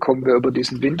darüber, wie kommen wir über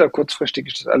diesen Winter. Kurzfristig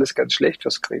ist das alles ganz schlecht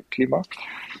fürs Klima.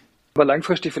 Aber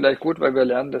langfristig vielleicht gut, weil wir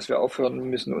lernen, dass wir aufhören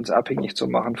müssen, uns abhängig zu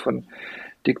machen von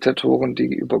Diktatoren,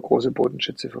 die über große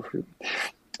Bodenschätze verfügen.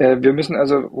 Wir müssen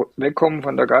also wegkommen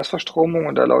von der Gasverstromung,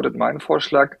 und da lautet mein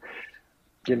Vorschlag,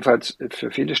 jedenfalls für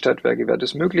viele Stadtwerke wäre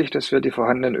das möglich, dass wir die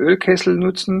vorhandenen Ölkessel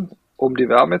nutzen, um die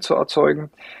Wärme zu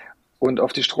erzeugen, und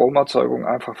auf die Stromerzeugung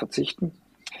einfach verzichten,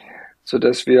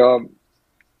 sodass wir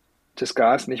das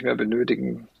Gas nicht mehr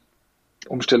benötigen.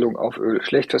 Umstellung auf Öl,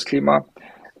 schlecht fürs Klima,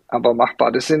 aber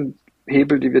machbar. Das sind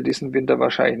Hebel, die wir diesen Winter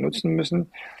wahrscheinlich nutzen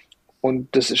müssen.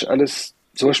 Und das ist alles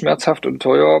so schmerzhaft und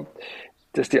teuer,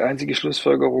 dass die einzige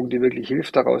Schlussfolgerung, die wirklich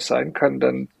hilft, daraus sein kann,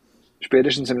 dann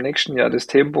spätestens im nächsten Jahr das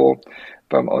Tempo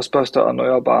beim Ausbau der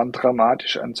Erneuerbaren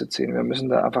dramatisch anzuziehen. Wir müssen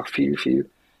da einfach viel, viel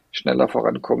schneller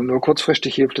vorankommen. Nur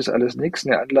kurzfristig hilft das alles nichts.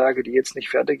 Eine Anlage, die jetzt nicht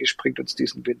fertig ist, bringt uns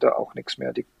diesen Winter auch nichts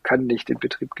mehr. Die kann nicht in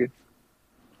Betrieb gehen.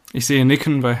 Ich sehe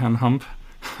Nicken bei Herrn Hampp.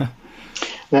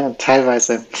 Ja,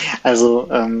 teilweise. Also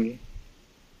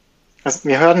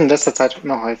wir hören in letzter Zeit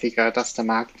immer häufiger, dass der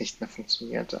Markt nicht mehr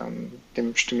funktioniert.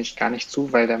 Dem stimme ich gar nicht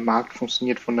zu, weil der Markt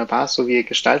funktioniert wunderbar, so wie er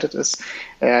gestaltet ist.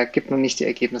 Er gibt nur nicht die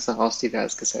Ergebnisse raus, die wir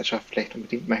als Gesellschaft vielleicht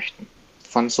unbedingt möchten.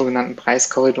 Von sogenannten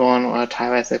Preiskorridoren oder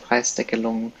teilweise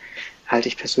Preisdeckelungen halte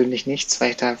ich persönlich nichts,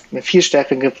 weil ich da eine viel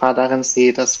stärkere Gefahr darin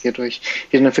sehe, dass wir durch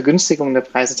wieder eine Vergünstigung der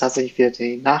Preise tatsächlich wieder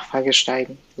die Nachfrage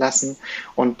steigen lassen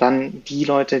und dann die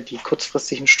Leute, die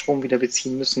kurzfristigen Strom wieder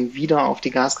beziehen müssen, wieder auf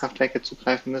die Gaskraftwerke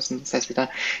zugreifen müssen. Das heißt,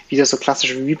 wieder so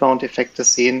klassische Rebound-Effekte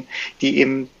sehen, die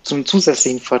eben zum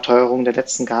zusätzlichen Verteuerung der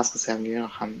letzten Gasreserven, die wir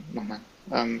noch haben, nochmal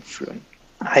führen.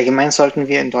 Allgemein sollten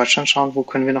wir in Deutschland schauen, wo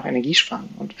können wir noch Energie sparen.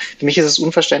 Und für mich ist es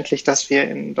unverständlich, dass wir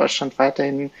in Deutschland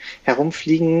weiterhin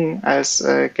herumfliegen, als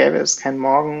gäbe es kein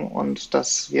Morgen, und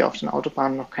dass wir auf den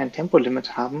Autobahnen noch kein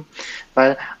Tempolimit haben,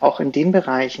 weil auch in den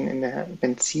Bereichen, in der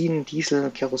Benzin-,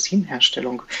 Diesel-,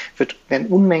 Kerosinherstellung werden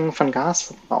Unmengen von Gas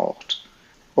verbraucht,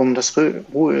 um das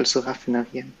Rohöl zu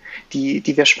raffinerieren, die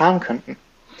wir sparen könnten.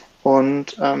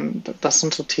 Und das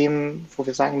sind so Themen, wo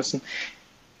wir sagen müssen,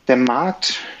 der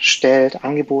Markt stellt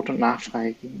Angebot und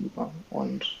Nachfrage gegenüber,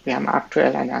 und wir haben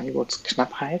aktuell eine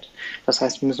Angebotsknappheit. Das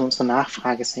heißt, wir müssen unsere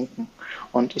Nachfrage senken,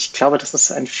 und ich glaube, das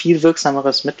ist ein viel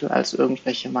wirksameres Mittel als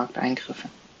irgendwelche Markteingriffe.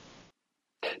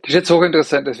 Das ist jetzt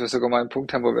hochinteressant, dass wir sogar mal einen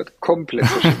Punkt haben, wo wir komplett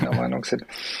verschiedener Meinung sind.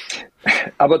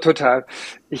 Aber total.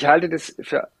 Ich halte das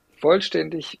für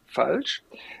vollständig falsch,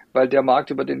 weil der Markt,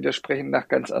 über den wir sprechen, nach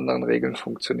ganz anderen Regeln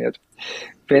funktioniert.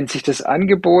 Wenn sich das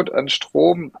Angebot an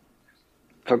Strom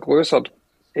vergrößert,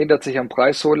 ändert sich am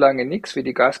Preis so lange nichts, wie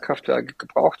die Gaskraftwerke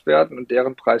gebraucht werden und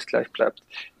deren Preis gleich bleibt.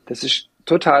 Das ist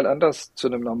total anders zu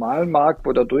einem normalen Markt,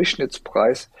 wo der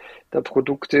Durchschnittspreis der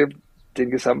Produkte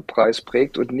den Gesamtpreis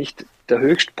prägt und nicht der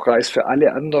Höchstpreis für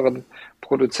alle anderen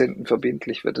Produzenten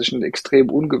verbindlich wird. Das ist ein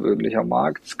extrem ungewöhnlicher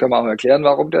Markt. Das kann man auch erklären,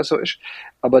 warum der so ist.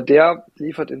 Aber der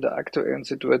liefert in der aktuellen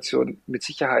Situation mit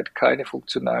Sicherheit keine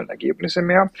funktionalen Ergebnisse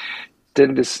mehr,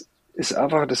 denn das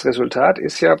Resultat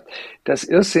ist ja, dass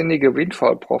irrsinnige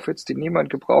Windfall-Profits, die niemand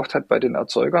gebraucht hat, bei den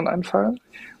Erzeugern anfallen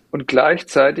und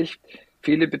gleichzeitig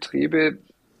viele Betriebe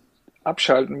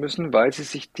abschalten müssen, weil sie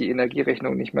sich die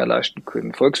Energierechnung nicht mehr leisten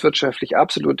können. Volkswirtschaftlich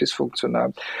absolut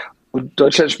dysfunktional. Und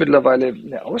Deutschland ist mittlerweile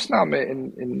eine Ausnahme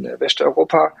in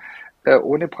Westeuropa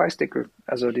ohne Preisdeckel.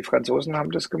 Also die Franzosen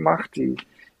haben das gemacht, die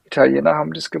Italiener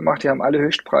haben das gemacht, die haben alle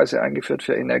Höchstpreise eingeführt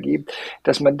für Energie.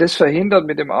 Dass man das verhindert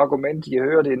mit dem Argument, je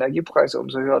höher die Energiepreise,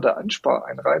 umso höher der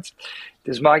Ansparanreiz,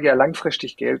 das mag ja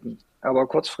langfristig gelten, aber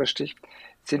kurzfristig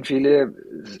sind viele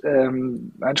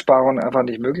Einsparungen einfach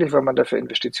nicht möglich, weil man dafür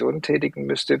Investitionen tätigen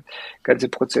müsste, ganze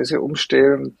Prozesse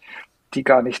umstellen, die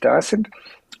gar nicht da sind.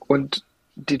 Und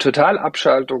die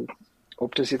Totalabschaltung,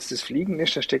 ob das jetzt das Fliegen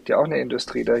ist, da steckt ja auch eine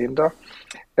Industrie dahinter,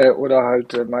 oder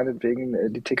halt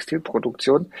meinetwegen die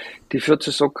Textilproduktion, die führt zu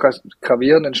so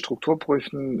gravierenden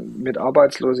Strukturbrüchen mit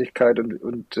Arbeitslosigkeit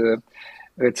und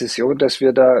Rezession, dass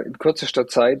wir da in kürzester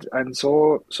Zeit einen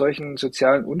solchen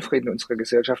sozialen Unfrieden in unserer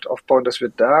Gesellschaft aufbauen, dass wir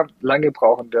da lange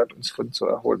brauchen werden, uns von zu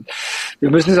erholen. Wir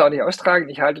müssen es auch nicht austragen.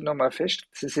 Ich halte nochmal fest,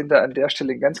 Sie sind da an der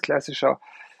Stelle ein ganz klassischer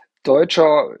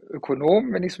deutscher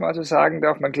Ökonom, wenn ich es mal so sagen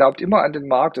darf. Man glaubt immer an den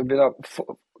Markt, und wenn er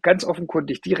ganz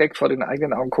offenkundig direkt vor den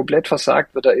eigenen Augen komplett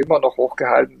versagt, wird er immer noch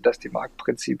hochgehalten, dass die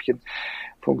Marktprinzipien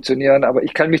funktionieren. Aber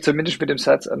ich kann mich zumindest mit dem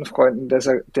Satz anfreunden, dass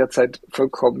er derzeit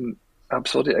vollkommen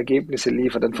absurde Ergebnisse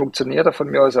liefert. Dann funktioniert er von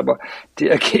mir aus, aber die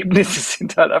Ergebnisse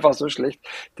sind halt einfach so schlecht,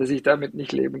 dass ich damit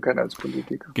nicht leben kann als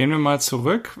Politiker. Gehen wir mal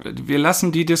zurück. Wir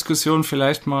lassen die Diskussion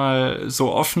vielleicht mal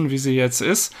so offen, wie sie jetzt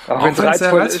ist. Auch wenn es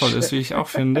sehr reizvoll ist, wie ich auch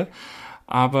finde.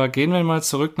 Aber gehen wir mal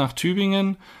zurück nach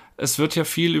Tübingen. Es wird ja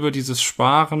viel über dieses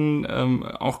Sparen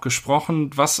auch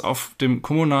gesprochen, was auf dem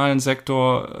kommunalen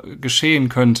Sektor geschehen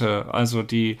könnte. Also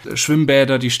die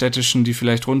Schwimmbäder, die städtischen, die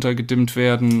vielleicht runtergedimmt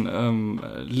werden,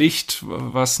 Licht,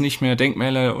 was nicht mehr,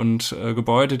 Denkmäler und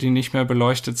Gebäude, die nicht mehr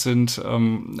beleuchtet sind.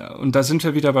 Und da sind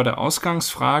wir wieder bei der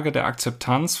Ausgangsfrage der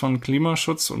Akzeptanz von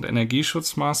Klimaschutz- und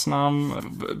Energieschutzmaßnahmen.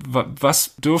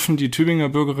 Was dürfen die Tübinger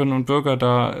Bürgerinnen und Bürger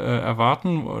da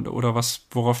erwarten oder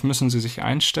worauf müssen sie sich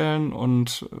einstellen,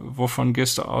 und wovon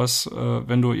gehst du aus,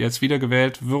 wenn du jetzt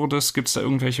wiedergewählt würdest? Gibt es da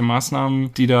irgendwelche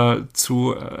Maßnahmen, die da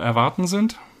zu erwarten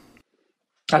sind?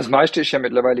 Das meiste ist ja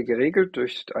mittlerweile geregelt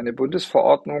durch eine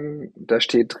Bundesverordnung. Da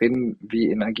steht drin,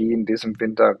 wie Energie in diesem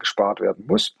Winter gespart werden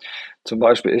muss. Zum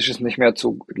Beispiel ist es nicht mehr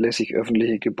zulässig,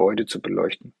 öffentliche Gebäude zu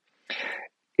beleuchten.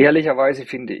 Ehrlicherweise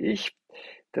finde ich,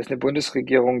 dass eine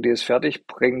Bundesregierung, die es fertig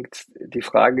bringt, die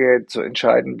Frage zu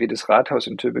entscheiden, wie das Rathaus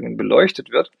in Tübingen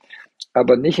beleuchtet wird,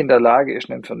 aber nicht in der Lage ist,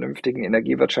 einen vernünftigen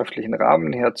energiewirtschaftlichen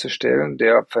Rahmen herzustellen,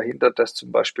 der verhindert, dass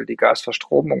zum Beispiel die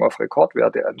Gasverstromung auf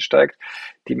Rekordwerte ansteigt,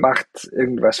 die macht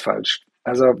irgendwas falsch.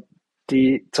 Also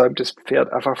die zäumt das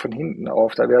Pferd einfach von hinten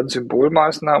auf. Da werden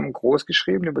Symbolmaßnahmen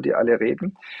großgeschrieben, über die alle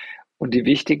reden, und die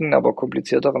wichtigen, aber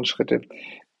komplizierteren Schritte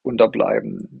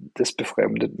unterbleiben. Das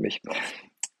befremdet mich.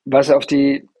 Was auf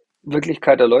die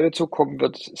Wirklichkeit der Leute zukommen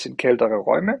wird, sind kältere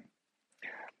Räume.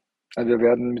 Also wir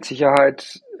werden mit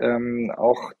Sicherheit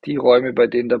auch die Räume, bei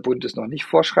denen der Bund es noch nicht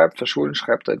vorschreibt, für Schulen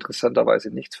schreibt er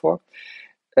interessanterweise nichts vor,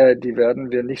 die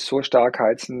werden wir nicht so stark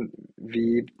heizen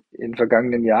wie in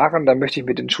vergangenen Jahren. Da möchte ich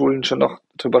mit den Schulen schon noch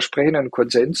drüber sprechen, einen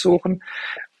Konsens suchen.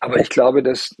 Aber ich glaube,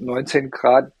 dass 19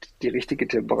 Grad die richtige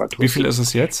Temperatur ist. Wie viel ist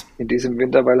es jetzt? In diesem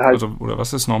Winter, weil halt... Oder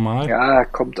was ist normal? Ja,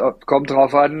 kommt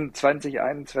drauf an,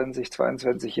 2021,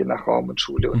 22, je nach Raum und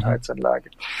Schule und Heizanlage.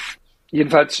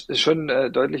 Jedenfalls ist schon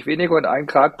deutlich weniger, und 1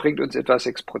 Grad bringt uns etwa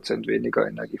 6% weniger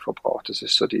Energieverbrauch. Das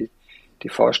ist so die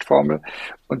Faustformel.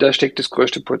 Und da steckt das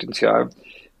größte Potenzial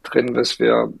drin, was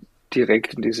wir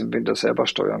direkt in diesem Winter selber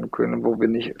steuern können, wo wir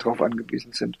nicht darauf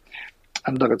angewiesen sind,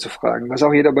 andere zu fragen. Was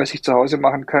auch jeder bei sich zu Hause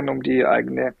machen kann, um die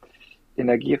eigene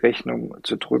Energierechnung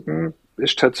zu drücken,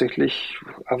 ist tatsächlich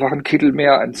einfach einen Kittel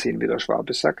mehr anziehen, wie der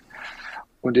Schwabe sagt,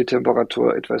 und die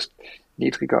Temperatur etwas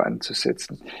niedriger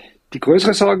anzusetzen. Die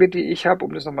größere Sorge, die ich habe,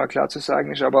 um das nochmal klar zu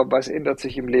sagen, ist aber, was ändert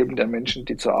sich im Leben der Menschen,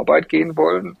 die zur Arbeit gehen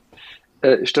wollen?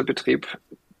 Ist der Betrieb,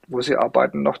 wo sie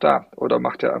arbeiten, noch da, oder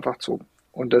macht er einfach zu?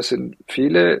 Und das sind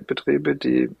viele Betriebe,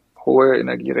 die hohe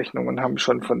Energierechnungen haben,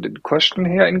 schon von den Kosten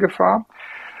her in Gefahr.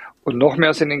 Und noch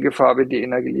mehr sind in Gefahr, wenn die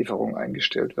Energielieferung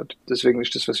eingestellt wird. Deswegen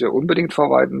ist das, was wir unbedingt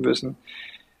vermeiden müssen,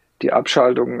 die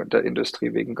Abschaltung der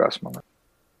Industrie wegen Gasmangel.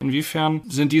 Inwiefern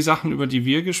sind die Sachen, über die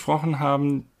wir gesprochen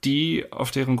haben, die,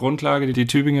 auf deren Grundlage die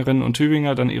Tübingerinnen und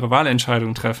Tübinger dann ihre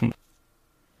Wahlentscheidung treffen?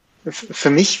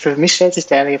 Für mich stellt sich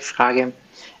da die Frage,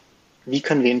 wie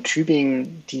können wir in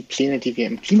Tübingen die Pläne, die wir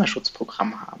im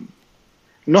Klimaschutzprogramm haben,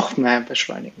 noch mehr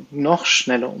beschleunigen, noch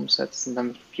schneller umsetzen,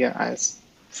 damit wir als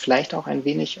vielleicht auch ein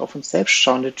wenig auf uns selbst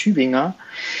schauende Tübinger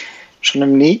schon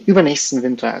im übernächsten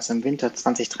Winter, also im Winter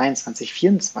 2023,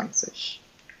 2024,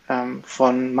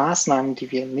 von Maßnahmen,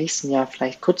 die wir im nächsten Jahr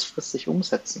vielleicht kurzfristig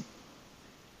umsetzen,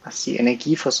 was die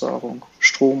Energieversorgung,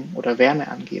 Strom oder Wärme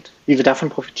angeht, wie wir davon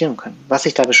profitieren können, was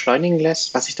sich da beschleunigen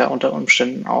lässt, was sich da unter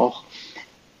Umständen auch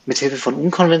mit Hilfe von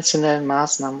unkonventionellen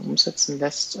Maßnahmen umsetzen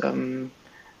lässt,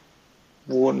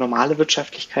 wo normale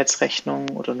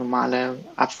Wirtschaftlichkeitsrechnungen oder normale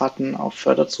Abwarten auf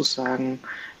Förderzusagen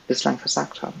bislang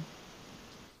versagt haben.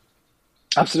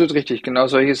 Absolut richtig. Genau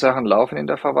solche Sachen laufen in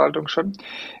der Verwaltung schon.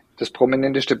 Das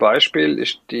prominenteste Beispiel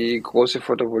ist die große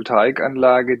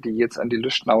Photovoltaikanlage, die jetzt an die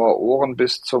Lüschnauer Ohren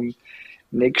bis zum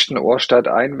nächsten Ohrstadt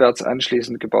einwärts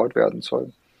anschließend gebaut werden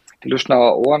soll. Die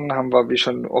Lüschnauer Ohren haben wir, wie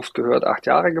schon oft gehört, 8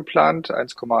 Jahre geplant,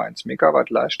 1,1 Megawatt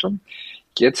Leistung.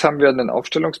 Jetzt haben wir einen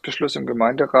Aufstellungsbeschluss im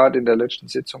Gemeinderat in der letzten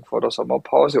Sitzung vor der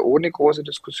Sommerpause ohne große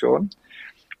Diskussion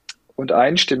und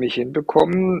einstimmig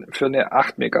hinbekommen für eine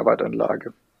 8 Megawatt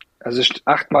Anlage. Also ist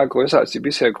 8-mal größer als die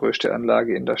bisher größte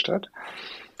Anlage in der Stadt.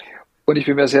 Und ich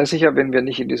bin mir sehr sicher, wenn wir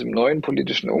nicht in diesem neuen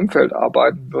politischen Umfeld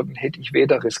arbeiten würden, hätte ich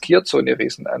weder riskiert, so eine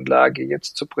Riesenanlage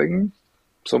jetzt zu bringen,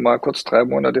 so mal kurz 3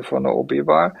 Monate vor einer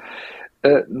OB-Wahl,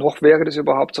 noch wäre das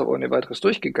überhaupt so ohne weiteres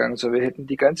durchgegangen. So, wir hätten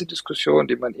die ganze Diskussion,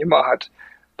 die man immer hat,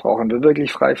 brauchen wir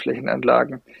wirklich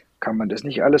Freiflächenanlagen? Kann man das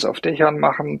nicht alles auf Dächern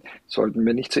machen? Sollten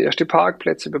wir nicht zuerst die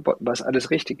Parkplätze bebauen, was alles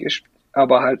richtig ist,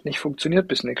 aber halt nicht funktioniert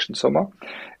bis nächsten Sommer?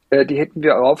 Die hätten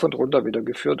wir rauf und runter wieder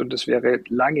geführt und es wäre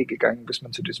lange gegangen, bis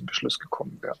man zu diesem Beschluss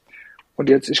gekommen wäre. Und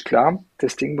jetzt ist klar,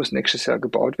 das Ding muss nächstes Jahr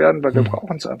gebaut werden, weil wir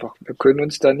brauchen es einfach. Wir können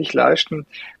uns da nicht leisten,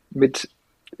 mit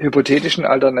hypothetischen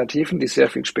Alternativen, die sehr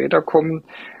viel später kommen,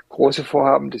 große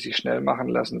Vorhaben, die sich schnell machen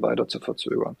lassen, weiter zu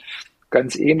verzögern.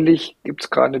 Ganz ähnlich gibt es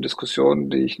gerade eine Diskussion,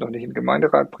 die ich noch nicht in den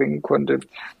Gemeinderat bringen konnte,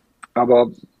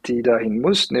 aber die dahin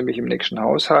muss, nämlich im nächsten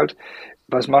Haushalt.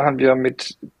 Was machen wir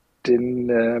mit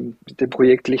dem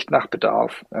Projekt Licht nach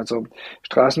Bedarf? Also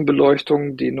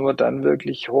Straßenbeleuchtung, die nur dann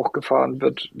wirklich hochgefahren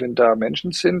wird, wenn da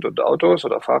Menschen sind und Autos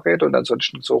oder Fahrräder und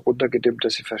ansonsten so runtergedimmt,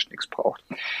 dass sie fast nichts braucht.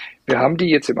 Wir haben die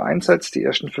jetzt im Einsatz, die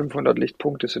ersten 500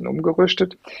 Lichtpunkte sind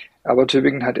umgerüstet, aber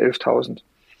Tübingen hat 11.000.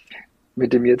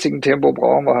 Mit dem jetzigen Tempo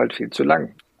brauchen wir halt viel zu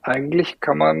lang. Eigentlich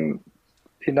kann man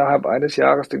innerhalb eines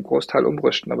Jahres den Großteil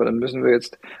umrüsten, aber dann müssen wir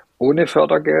jetzt ohne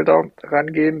Fördergelder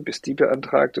rangehen, bis die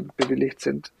beantragt und bewilligt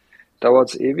sind, dauert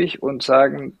es ewig und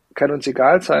sagen, kann uns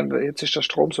egal sein, weil jetzt ist der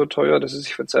Strom so teuer, dass es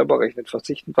sich von selber rechnet.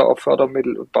 Verzichten wir auf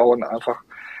Fördermittel und bauen einfach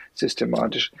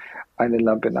systematisch eine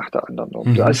Lampe nach der anderen um.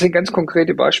 Also das sind ganz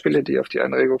konkrete Beispiele, die auf die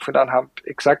Anregung von Herrn Hampp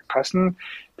exakt passen.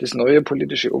 Das neue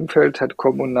politische Umfeld hat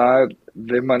kommunal,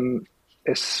 wenn man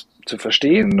es zu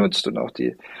verstehen nutzt und auch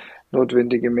die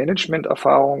notwendige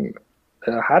Managementerfahrung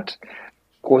hat,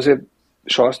 große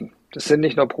Chancen. Das sind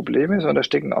nicht nur Probleme, sondern da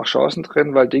stecken auch Chancen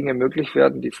drin, weil Dinge möglich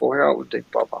werden, die vorher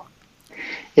undenkbar waren.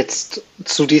 Jetzt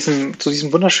zu diesem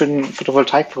wunderschönen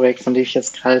Photovoltaikprojekt, von dem ich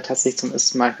jetzt gerade tatsächlich zum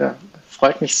ersten Mal höre,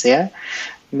 freut mich sehr,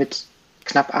 mit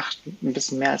knapp ein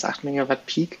bisschen mehr als 8 Megawatt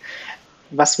Peak.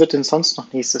 Was wird denn sonst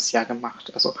noch nächstes Jahr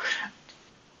gemacht? Also,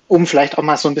 um vielleicht auch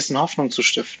mal so ein bisschen Hoffnung zu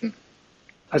stiften.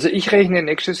 Also ich rechne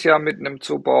nächstes Jahr mit einem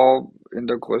Zubau in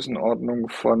der Größenordnung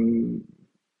von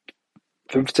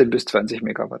 15 bis 20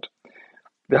 Megawatt.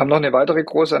 Wir haben noch eine weitere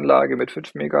Großanlage mit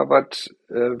 5 Megawatt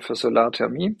für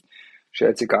Solarthermie. Ist ja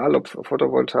jetzt egal, ob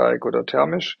Photovoltaik oder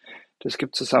thermisch. Das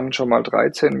gibt zusammen schon mal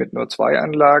 13 mit nur 2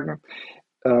 Anlagen.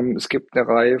 Es gibt eine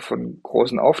Reihe von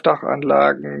großen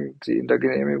Aufdachanlagen, die in der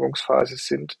Genehmigungsphase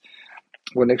sind,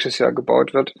 wo nächstes Jahr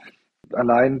gebaut wird.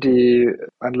 Allein die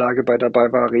Anlage bei der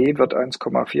Bavarie wird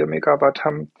 1,4 Megawatt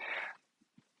haben.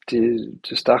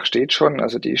 Das Dach steht schon,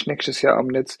 also die ist nächstes Jahr am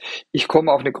Netz. Ich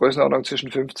komme auf eine Größenordnung zwischen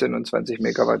 15 und 20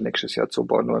 Megawatt nächstes Jahr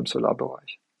Zubau, nur im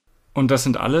Solarbereich. Und das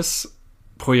sind alles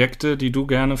Projekte, die du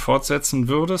gerne fortsetzen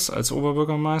würdest als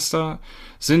Oberbürgermeister.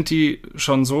 Sind die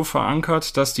schon so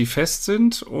verankert, dass die fest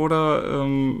sind oder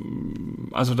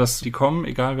also dass die kommen,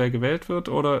 egal wer gewählt wird,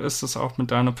 oder ist es auch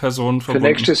mit deiner Person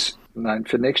verbunden?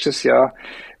 Für nächstes Jahr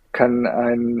kann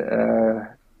ein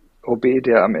OB,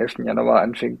 der am 11. Januar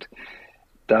anfängt,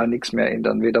 da nichts mehr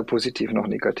ändern, weder positiv noch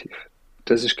negativ.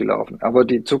 Das ist gelaufen. Aber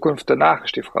die Zukunft danach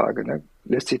ist die Frage. Ne?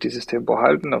 Lässt sich dieses Tempo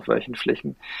halten? Auf welchen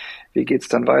Flächen? Wie geht es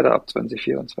dann weiter ab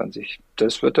 2024?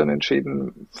 Das wird dann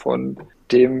entschieden von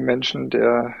dem Menschen,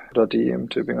 der oder die im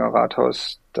Tübinger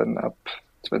Rathaus dann ab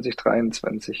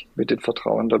 2023 mit dem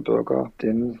Vertrauen der Bürger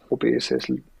den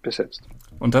OB-Sessel besetzt.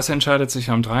 Und das entscheidet sich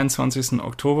am 23.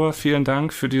 Oktober. Vielen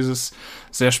Dank für dieses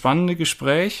sehr spannende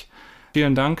Gespräch.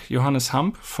 Vielen Dank, Johannes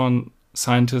Hampp von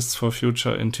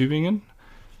ScientistsForFuture in Tübingen.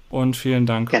 Und vielen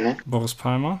Dank, gerne, Boris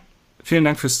Palmer. Vielen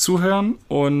Dank fürs Zuhören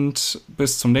und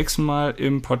bis zum nächsten Mal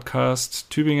im Podcast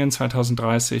Tübingen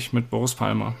 2030 mit Boris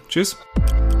Palmer. Tschüss.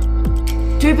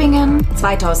 Tübingen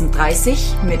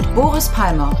 2030 mit Boris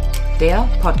Palmer, der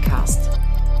Podcast.